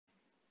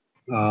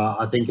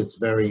I think it's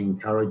very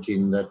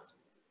encouraging that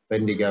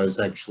Bendigo is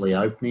actually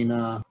opening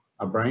a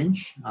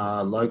branch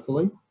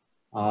locally,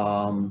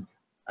 and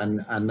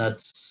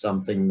that's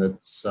something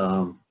that's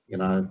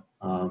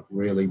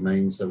really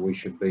means that we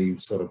should be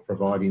sort of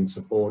providing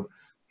support.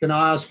 Can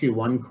I ask you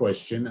one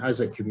question? As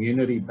a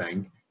community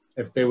bank,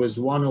 if there was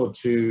one or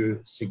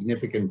two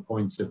significant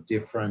points of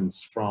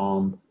difference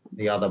from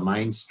the other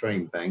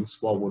mainstream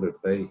banks, what would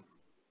it be?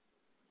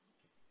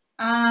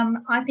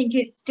 I think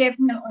it's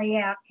definitely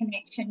our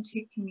connection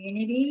to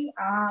community.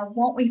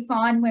 What we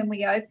find when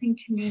we open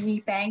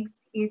community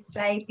banks is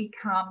they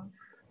become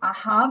a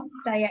hub.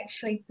 They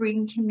actually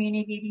bring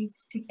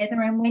communities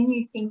together. And when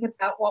you think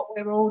about what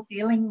we're all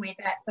dealing with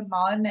at the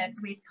moment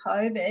with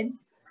COVID,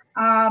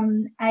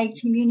 a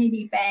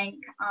community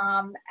bank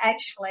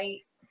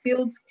actually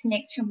builds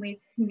connection with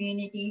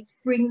communities,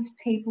 brings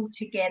people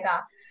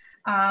together.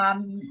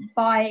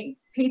 By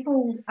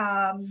people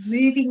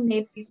moving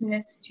their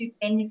business to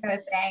Bendigo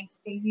Bank,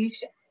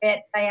 they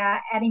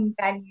are adding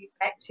value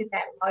back to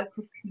that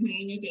local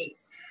community.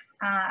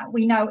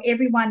 We know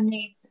everyone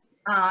needs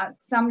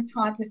some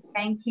type of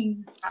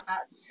banking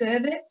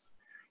service,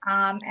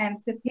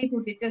 and for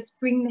people to just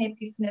bring their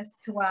business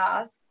to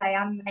us, they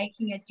are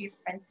making a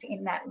difference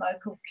in that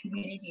local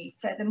community.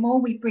 So the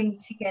more we bring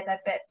together,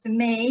 but for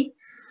me,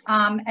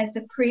 as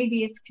a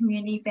previous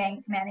community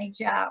bank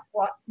manager,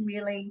 what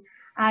really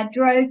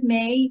drove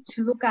me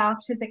to look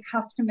after the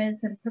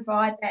customers and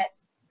provide that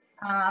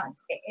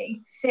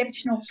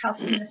exceptional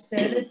customer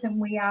service, and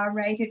we are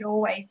rated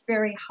always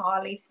very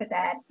highly for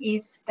that,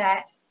 is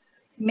that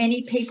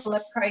many people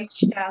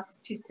approached us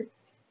to support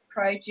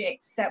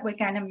projects that were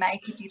going to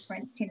make a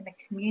difference in the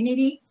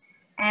community.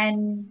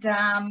 And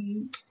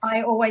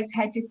I always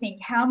had to think,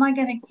 how am I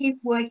going to keep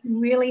working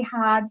really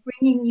hard,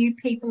 bringing new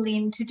people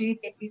in to do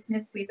their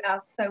business with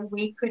us so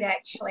we could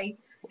actually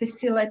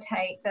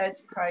facilitate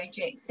those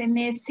projects. And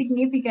they're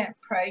significant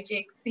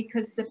projects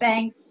because the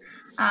bank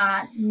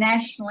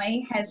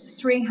nationally has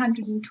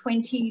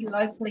 320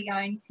 locally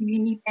owned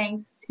community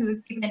banks who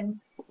have given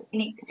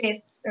in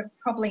excess of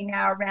probably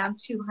now around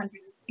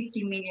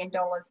 $250 million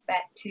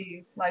back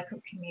to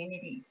local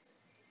communities.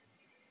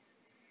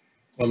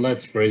 Well,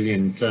 that's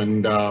brilliant.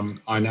 And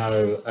I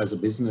know as a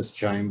business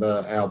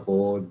chamber, our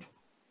board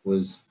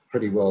was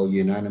pretty well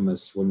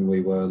unanimous when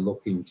we were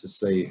looking to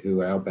see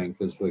who our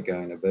bankers were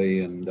going to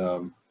be.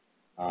 And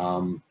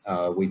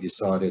we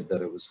decided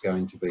that it was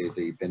going to be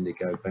the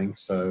Bendigo Bank.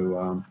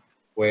 So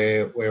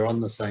we're on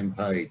the same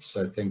page.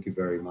 So thank you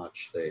very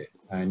much there.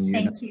 And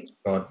you've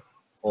got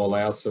all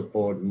our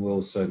support, and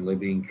we'll certainly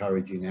be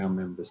encouraging our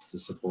members to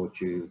support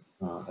you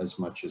as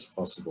much as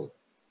possible.